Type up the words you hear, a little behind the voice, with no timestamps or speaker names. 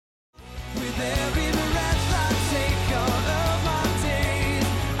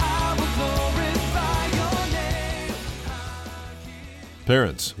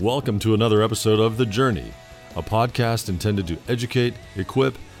Parents, welcome to another episode of The Journey, a podcast intended to educate,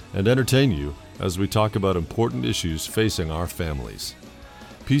 equip, and entertain you as we talk about important issues facing our families.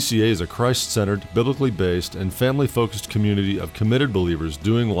 PCA is a Christ-centered, biblically based, and family-focused community of committed believers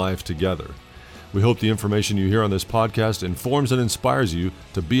doing life together. We hope the information you hear on this podcast informs and inspires you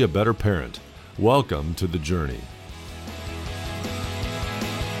to be a better parent. Welcome to The Journey.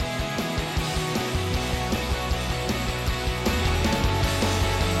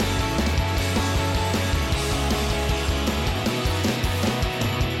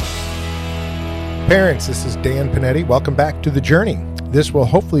 Parents, this is Dan Panetti. Welcome back to The Journey. This will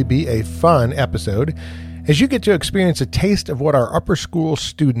hopefully be a fun episode as you get to experience a taste of what our upper school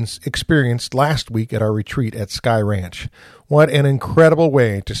students experienced last week at our retreat at Sky Ranch. What an incredible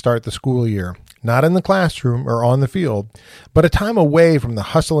way to start the school year. Not in the classroom or on the field, but a time away from the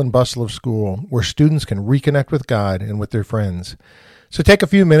hustle and bustle of school where students can reconnect with God and with their friends. So take a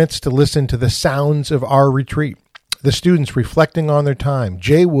few minutes to listen to the sounds of our retreat. The students reflecting on their time,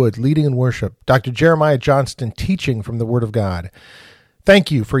 Jay Wood leading in worship, Dr. Jeremiah Johnston teaching from the Word of God. Thank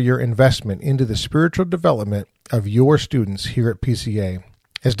you for your investment into the spiritual development of your students here at PCA.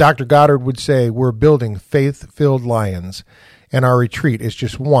 As Dr. Goddard would say, we're building faith-filled lions, and our retreat is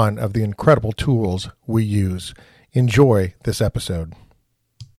just one of the incredible tools we use. Enjoy this episode.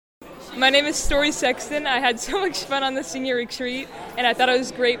 My name is Story Sexton. I had so much fun on the senior retreat, and I thought it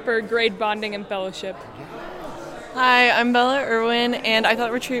was great for grade bonding and fellowship. Hi, I'm Bella Irwin, and I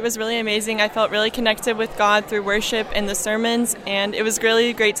thought retreat was really amazing. I felt really connected with God through worship and the sermons, and it was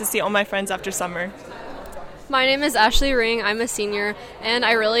really great to see all my friends after summer. My name is Ashley Ring. I'm a senior, and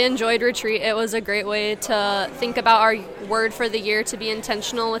I really enjoyed retreat. It was a great way to think about our word for the year, to be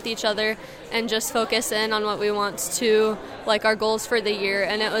intentional with each other, and just focus in on what we want to, like our goals for the year.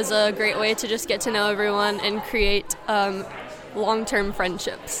 And it was a great way to just get to know everyone and create long-term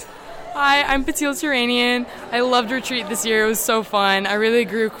friendships. Hi, I'm Patil Turanian. I loved retreat this year. It was so fun. I really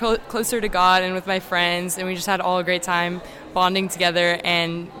grew closer to God and with my friends, and we just had all a great time bonding together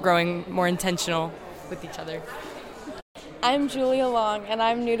and growing more intentional with each other. I'm Julia Long, and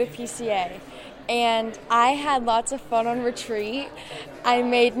I'm new to PCA, and I had lots of fun on retreat. I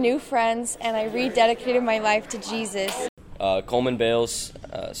made new friends, and I rededicated my life to Jesus. Coleman Bales,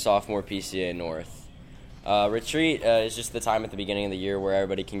 sophomore PCA North. Retreat is just the time at the beginning of the year where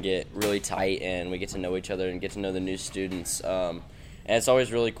everybody can get really tight and we get to know each other and get to know the new students. And it's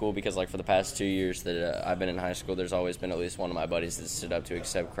always really cool because, like, for the past 2 years that I've been in high school, there's always been at least one of my buddies that stood up to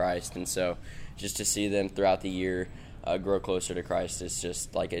accept Christ. And so just to see them throughout the year grow closer to Christ is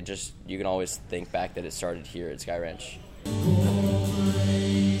just, like, you can always think back that it started here at Sky Ranch.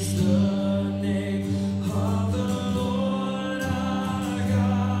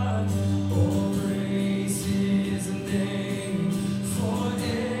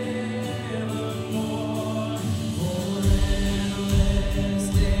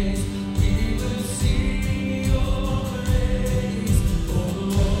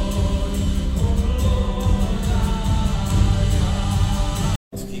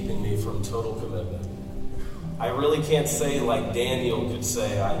 Total commitment. I really can't say like Daniel could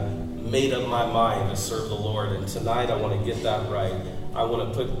say, I made up my mind to serve the Lord, and tonight I want to get that right. I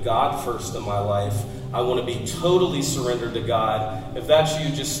want to put God first in my life. I want to be totally surrendered to God. If that's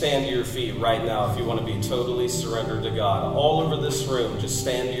you, just stand to your feet right now if you want to be totally surrendered to God. All over this room, just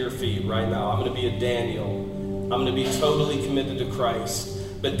stand to your feet right now. I'm going to be a Daniel. I'm going to be totally committed to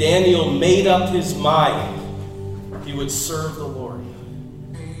Christ. But Daniel made up his mind. He would serve the Lord.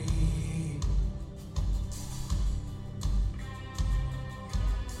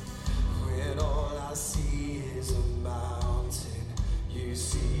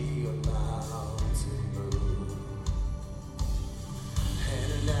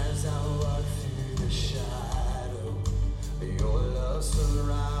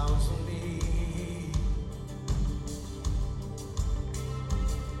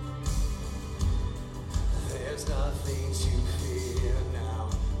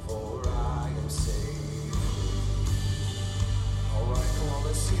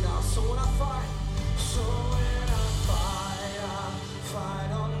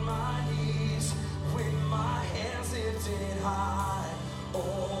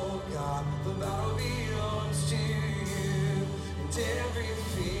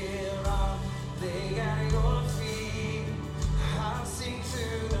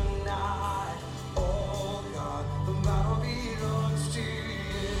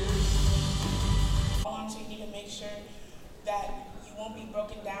 That you won't be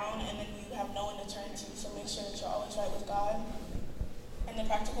broken down and then you have no one to turn to, so make sure that you're always right with God. And the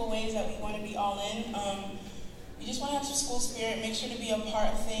practical ways that we want to be all in, we just want to have some school spirit, make sure to be a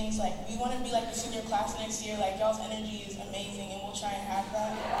part of things. Like, we want to be like the senior class next year. Like, y'all's energy is amazing, and we'll try and have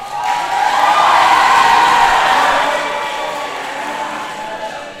that.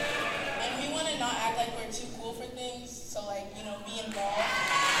 And we want to not act like we're too cool for things, so, like, you know, be involved.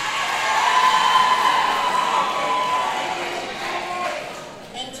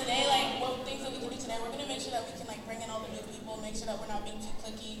 And today, like, what things that we can do today, we're going to make sure that we can, like, bring in all the new people, make sure that we're not being too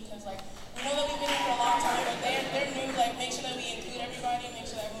cliquey, because, like, we know that we've been here for a long time, but they're new. Like, make sure that we include everybody, make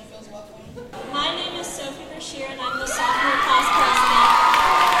sure that everyone feels welcome. My name is Sophie Bashir, and I'm the sophomore class president.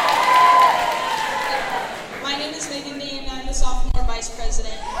 My name is Megan Dean, and I'm the sophomore vice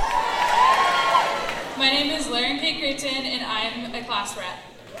president. My name is Lauren Kate Creighton, and I'm a class rep.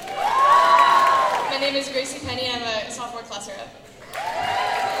 My name is Gracie Penny, I'm a sophomore class rep.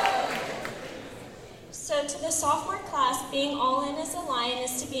 So to the sophomore class, being all in as a lion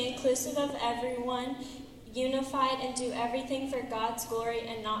is to be inclusive of everyone, unified, and do everything for God's glory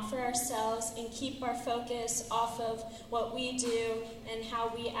and not for ourselves, and keep our focus off of what we do and how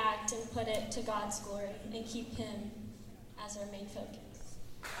we act and put it to God's glory and keep Him as our main focus.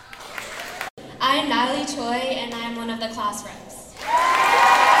 I'm Natalie Choi, and I'm one of the class reps.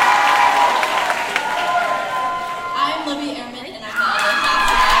 I'm Libby Ehrman, and I'm the other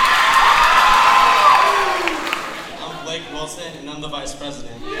class rep. Blake Wilson, and I'm the vice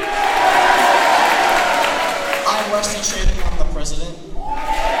president. I'm Weston Shaden, and I'm the president.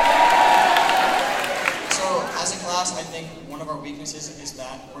 So, as a class, I think one of our weaknesses is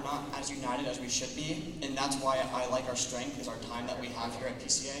that we're not as united as we should be, and that's why I like our strength is our time that we have here at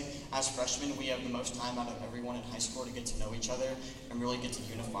PCA. As freshmen, we have the most time out of everyone in high school to get to know each other and really get to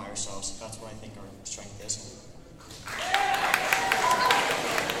unify ourselves. That's what I think our strength is.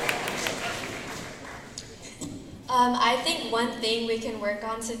 I think one thing we can work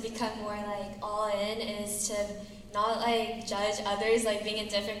on to become more like all in is to not like judge others, like being in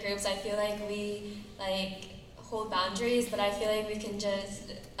different groups. I feel like we like hold boundaries, but I feel like we can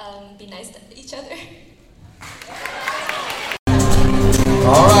just be nice to each other.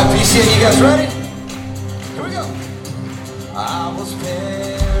 All right, PCA, you guys ready? Here we go. I was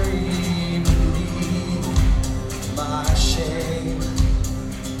buried beneath my shame.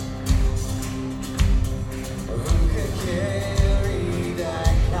 Who could carry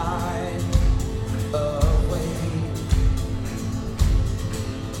that kind of weight?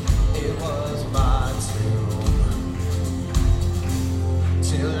 It was my tomb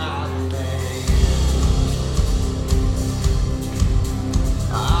till I made.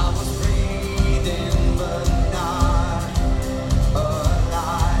 I was breathing but not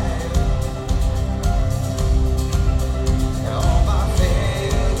alive. All my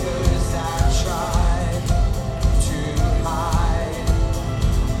failures I tried to hide.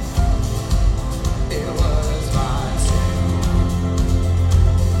 It was my tomb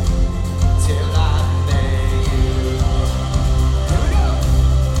till I met you. Here we go.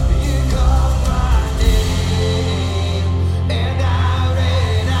 You called my name and I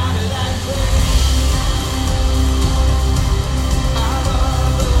ran out of that grave. Out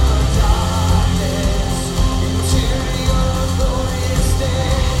of the darkness into your glorious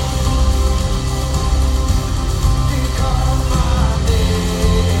day. You called my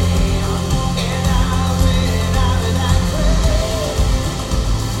name and I ran out of that grave.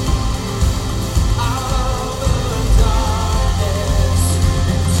 Out of the darkness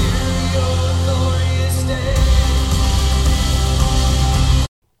into your glorious day.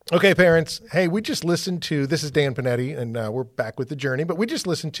 Okay, parents. Hey, we just listened to, this is Dan Panetti, and we're back with The Journey, but we just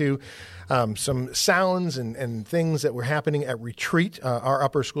listened to some sounds and things that were happening at Retreat, our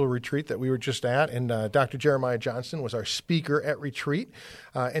upper school retreat that we were just at, and Dr. Jeremiah Johnson was our speaker at Retreat.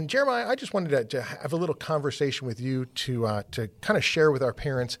 And Jeremiah, I just wanted to have a little conversation with you to kind of share with our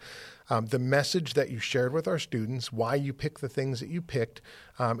parents the message that you shared with our students, why you picked the things that you picked,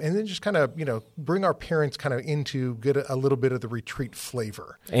 and then just kind of, bring our parents kind of into get a little bit of the retreat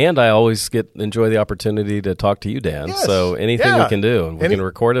flavor. And I always enjoy the opportunity to talk to you, Dan. Yes. So anything we can do, and we can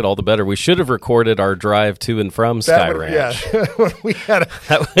record it, all the better. We should have recorded our drive to and from Sky Ranch. Yeah, we had a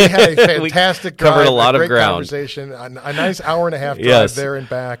fantastic drive, covered a lot of ground. Conversation, a nice hour and a half drive there and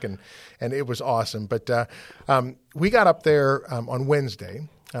back, and it was awesome. But we got up there on Wednesday.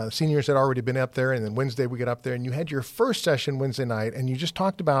 seniors had already been up there, and then Wednesday we get up there, and you had your first session Wednesday night, and you just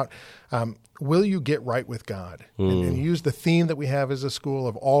talked about will you get right with God? And you used the theme that we have as a school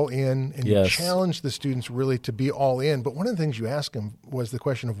of all in, and you challenged the students really to be all in. But one of the things you asked them was the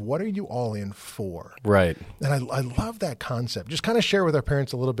question of what are you all in for? Right. And I love that concept. Just kind of share with our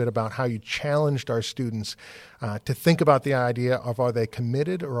parents a little bit about how you challenged our students to think about the idea of are they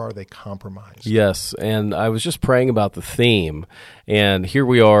committed or are they compromised? Yes, and I was just praying about the theme, and here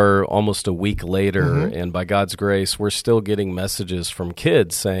we are almost a week later, and by God's grace, we're still getting messages from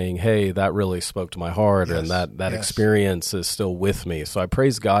kids saying, hey, that really spoke to my heart, and that experience is still with me. So I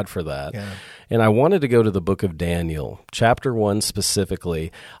praise God for that. Yeah. And I wanted to go to the book of Daniel, chapter 1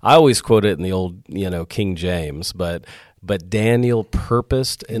 specifically. I always quote it in the old, King James, but Daniel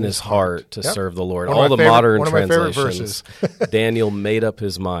purposed in his heart to serve the Lord. All the modern translations, Daniel made up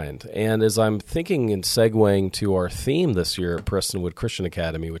his mind. And as I'm thinking and segueing to our theme this year at Prestonwood Christian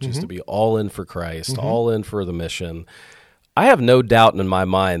Academy, which is to be all in for Christ, all in for the mission, I have no doubt in my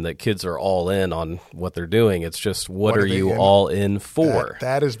mind that kids are all in on what they're doing. It's just, what are you all in for?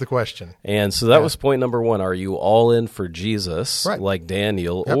 That is the question. And so that was point number one. Are you all in for Jesus, like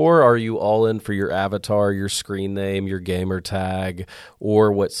Daniel, or are you all in for your avatar, your screen name, your gamer tag,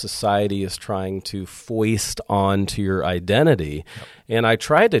 or what society is trying to foist onto your identity? And I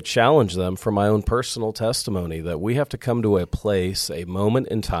tried to challenge them from my own personal testimony that we have to come to a place, a moment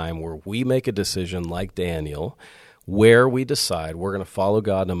in time where we make a decision like Daniel, where we decide we're going to follow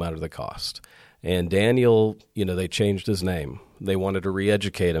God no matter the cost. And Daniel, they changed his name. They wanted to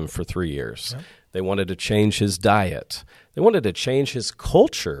re-educate him for 3 years. Yep. They wanted to change his diet. They wanted to change his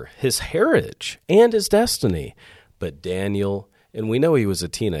culture, his heritage, and his destiny. But Daniel, and we know he was a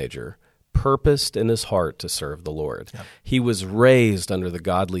teenager, purposed in his heart to serve the Lord. Yep. He was raised under the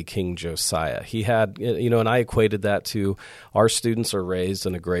godly King Josiah. He had, and I equated that to our students are raised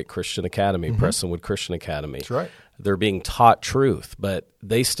in a great Christian academy, Prestonwood Christian Academy. That's right. They're being taught truth, but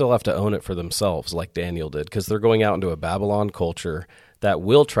they still have to own it for themselves like Daniel did, because they're going out into a Babylon culture that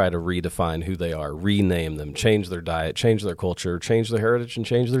will try to redefine who they are, rename them, change their diet, change their culture, change their heritage, and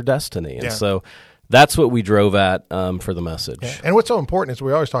change their destiny. And so that's what we drove at for the message. Yeah. And what's so important is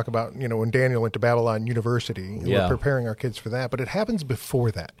we always talk about, when Daniel went to Babylon University, we're preparing our kids for that, but it happens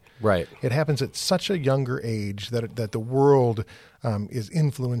before that. Right. It happens at such a younger age that the world is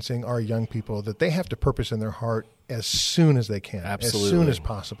influencing our young people, that they have to purpose in their heart as soon as they can, as soon as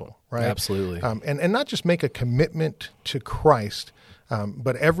possible, right? Absolutely. And not just make a commitment to Christ,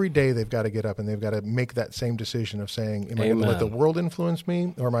 but every day they've got to get up and they've got to make that same decision of saying, am I going to let the world influence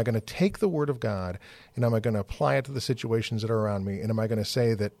me, or am I going to take the Word of God and am I going to apply it to the situations that are around me? And am I going to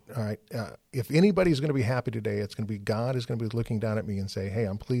say that, all right, if anybody's going to be happy today, it's going to be God is going to be looking down at me and say, hey,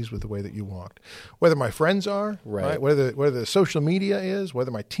 I'm pleased with the way that you walked. Whether my friends are, right? Whether the social media is,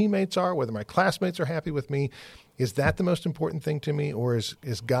 whether my teammates are, whether my classmates are happy with me, is that the most important thing to me, or is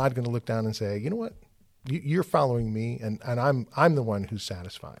God going to look down and say, you know what? You're following me, and I'm the one who's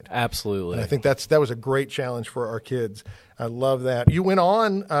satisfied. Absolutely. And I think that was a great challenge for our kids. I love that. You went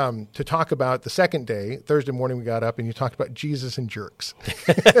on to talk about the second day, Thursday morning we got up, and you talked about Jesus and jerks.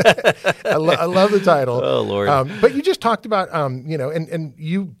 I love the title. Oh, Lord. But you just talked about, and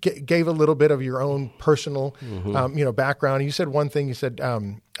you gave a little bit of your own personal, background. You said one thing. You said,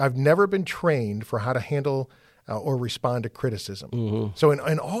 I've never been trained for how to handle or respond to criticism. So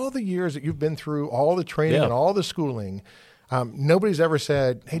in all the years that you've been through, all the training and all the schooling, nobody's ever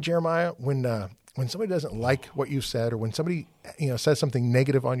said, hey, Jeremiah, when somebody doesn't like what you said, or when somebody says something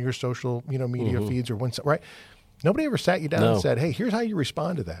negative on your social media feeds, or nobody ever sat you down and said, hey, here's how you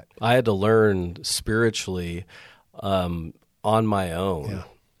respond to that. I had to learn spiritually on my own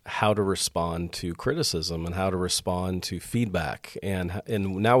how to respond to criticism and how to respond to feedback. And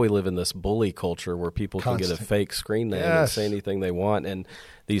now we live in this bully culture where people can get a fake screen name and say anything they want. And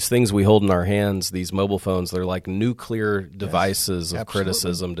these things we hold in our hands, these mobile phones, they're like nuclear devices of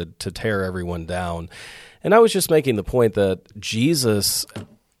criticism to tear everyone down. And I was just making the point that Jesus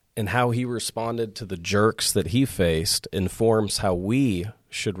and how he responded to the jerks that he faced informs how we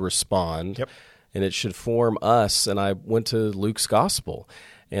should respond. Yep. And it should form us. And I went to Luke's gospel,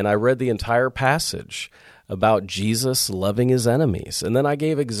 and I read the entire passage about Jesus loving his enemies. And then I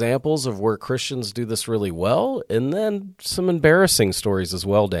gave examples of where Christians do this really well, and then some embarrassing stories as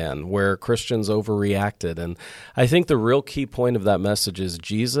well, Dan, where Christians overreacted. And I think the real key point of that message is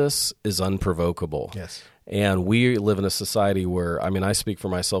Jesus is unprovocable. Yes. And we live in a society where, I speak for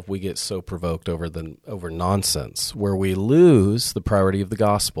myself, we get so provoked over nonsense, where we lose the priority of the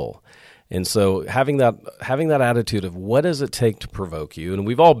gospel. And so having that attitude of what does it take to provoke you? And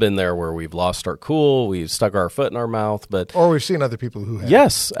we've all been there where we've lost our cool, we've stuck our foot in our mouth, or we've seen other people who have.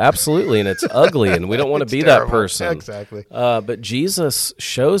 Yes, absolutely, and it's ugly, and we don't want to be terrible. that person. Exactly. But Jesus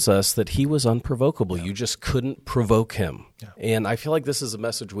shows us that he was unprovocable. You just couldn't provoke him. And I feel like this is a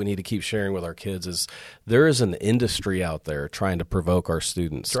message we need to keep sharing with our kids is there is an industry out there trying to provoke our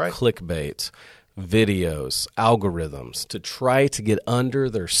students. That's right. Clickbait, videos, algorithms to try to get under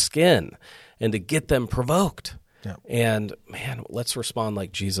their skin and to get them provoked. Yeah. And, man, let's respond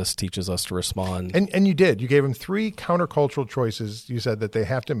like Jesus teaches us to respond. And you did. You gave them 3 countercultural choices you said that they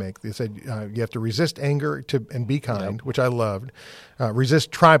have to make. They said you have to resist anger and be kind, which I loved. Resist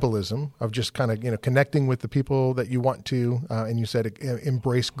tribalism of just kind of connecting with the people that you want to. And you said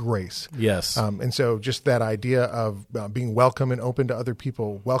embrace grace. Yes. And so just that idea of being welcome and open to other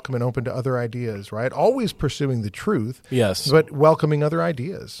people, welcome and open to other ideas, right? Always pursuing the truth. Yes. But welcoming other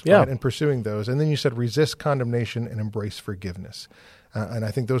ideas, yeah, right? And pursuing those. And then you said resist condemnation and embrace forgiveness. And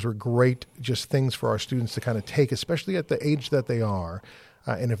I think those were great just things for our students to kind of take, especially at the age that they are.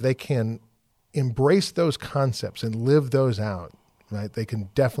 And if they can embrace those concepts and live those out, right, they can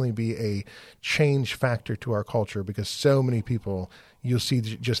definitely be a change factor to our culture because so many people, you'll see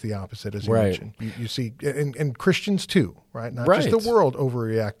just the opposite, as you mentioned. You see, and Christians too, right? Not just the world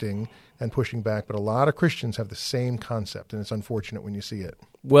overreacting and pushing back, but a lot of Christians have the same concept, and it's unfortunate when you see it.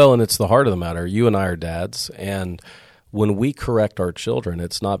 Well, and it's the heart of the matter. You and I are dads, and when we correct our children,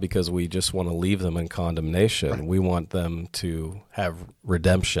 it's not because we just want to leave them in condemnation. Right. We want them to have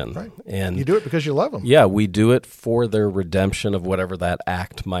redemption. Right. And you do it because you love them. Yeah, we do it for their redemption of whatever that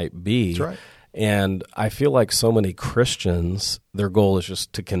act might be. That's right. And I feel like so many Christians, their goal is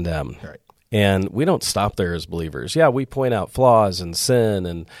just to condemn. Right. And we don't stop there as believers. Yeah, we point out flaws and sin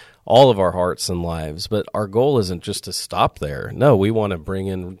and all of our hearts and lives, but our goal isn't just to stop there. No, we want to bring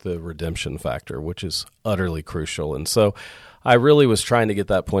in the redemption factor, which is utterly crucial. And so I really was trying to get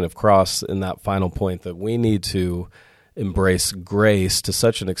that point across in that final point that we need to embrace grace to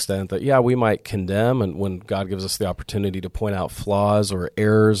such an extent that, yeah, we might condemn, and when God gives us the opportunity to point out flaws or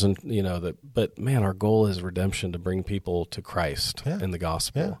errors, and but man, our goal is redemption, to bring people to Christ in the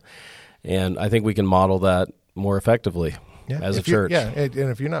gospel. Yeah. And I think we can model that more effectively. As a church. And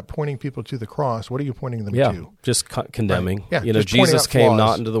if you're not pointing people to the cross, what are you pointing them to? Just condemning. Right. Yeah, Jesus came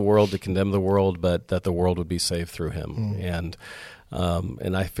not into the world to condemn the world, but that the world would be saved through him. Mm.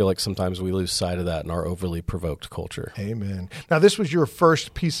 And I feel like sometimes we lose sight of that in our overly provoked culture. Amen. Now, this was your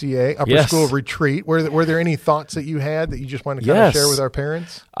first PCA upper school retreat. Were there any thoughts that you had that you just wanted to kind of share with our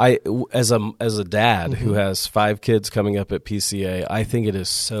parents? As a dad who has 5 kids coming up at PCA, I think it is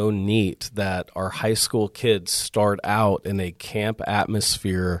so neat that our high school kids start out in a camp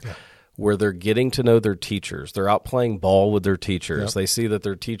atmosphere where they're getting to know their teachers. They're out playing ball with their teachers. Yep. They see that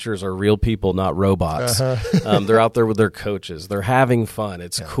their teachers are real people, not robots. They're out there with their coaches. They're having fun.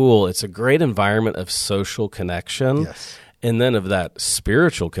 It's cool. It's a great environment of social connection. Yes. And then of that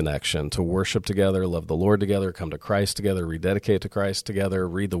spiritual connection to worship together, love the Lord together, come to Christ together, rededicate to Christ together,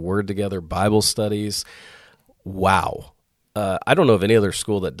 read the Word together, Bible studies. Wow. I don't know of any other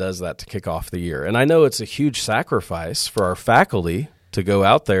school that does that to kick off the year. And I know it's a huge sacrifice for our faculty to go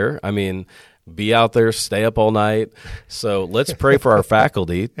out there. I mean, be out there, stay up all night. So let's pray for our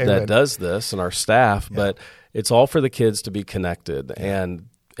faculty that does this and our staff, but it's all for the kids to be connected, and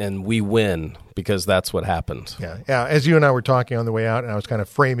we win because that's what happened. Yeah. As you and I were talking on the way out, and I was kind of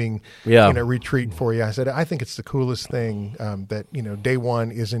framing retreat for you, I said, I think it's the coolest thing that, day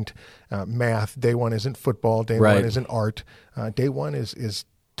one isn't math, day one isn't football, day one isn't art. Day one is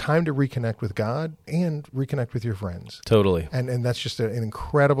time to reconnect with God and reconnect with your friends. Totally. And that's just an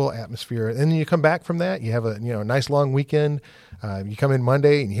incredible atmosphere. And then you come back from that, you have a nice long weekend. You come in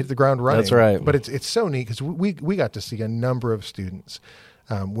Monday and you hit the ground running. That's right. But it's so neat because we got to see a number of students.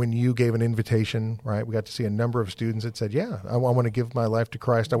 When you gave an invitation, right, we got to see a number of students that said, I want to give my life to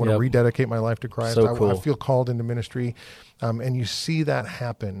Christ. I want to rededicate my life to Christ. So cool. I feel called into ministry. And you see that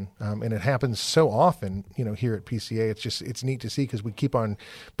happen. And it happens so often, here at PCA. It's neat to see because we keep on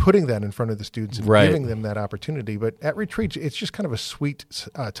putting that in front of the students and giving them that opportunity. But at retreats, it's just kind of a sweet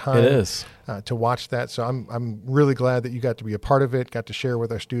time. It is. To watch that. So I'm really glad that you got to be a part of it, got to share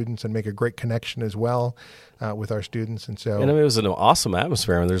with our students and make a great connection as well with our students. And so, it was an awesome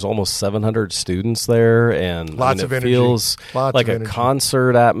atmosphere. I mean, there's almost 700 students there, and lots of energy. Feels like a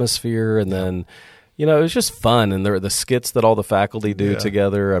concert atmosphere. And then, it was just fun. And the skits that all the faculty do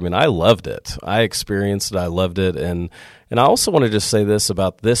together. I mean, I loved it. I experienced it. I loved it. And I also want to just say this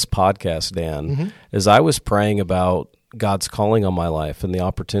about this podcast, Dan, as I was praying about God's calling on my life and the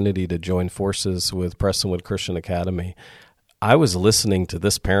opportunity to join forces with Prestonwood Christian Academy, I was listening to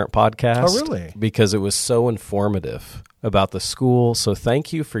this parent podcast. Oh, really? Because it was so informative about the school. So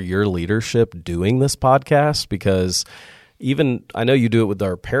thank you for your leadership doing this podcast, because even, I know you do it with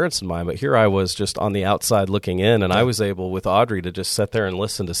our parents in mind, but here I was just on the outside looking in, and I was able with Audrey to just sit there and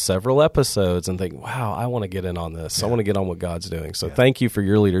listen to several episodes and think, wow, I want to get in on this. Yeah. I want to get on what God's doing. So thank you for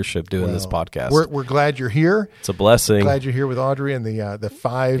your leadership doing this podcast. We're glad you're here. It's a blessing. Glad you're here with Audrey and the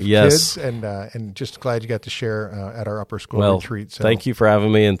 5 kids, and just glad you got to share at our upper school retreat. So. Thank you for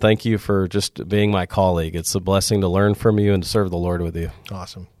having me, and thank you for just being my colleague. It's a blessing to learn from you and to serve the Lord with you.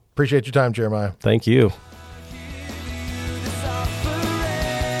 Awesome. Appreciate your time, Jeremiah. Thank you.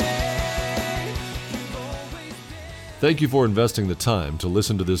 Thank you for investing the time to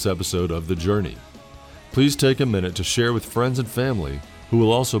listen to this episode of The Journey. Please take a minute to share with friends and family who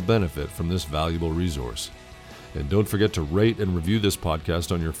will also benefit from this valuable resource. And don't forget to rate and review this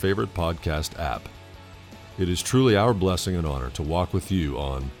podcast on your favorite podcast app. It is truly our blessing and honor to walk with you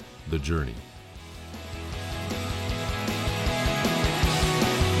on The Journey.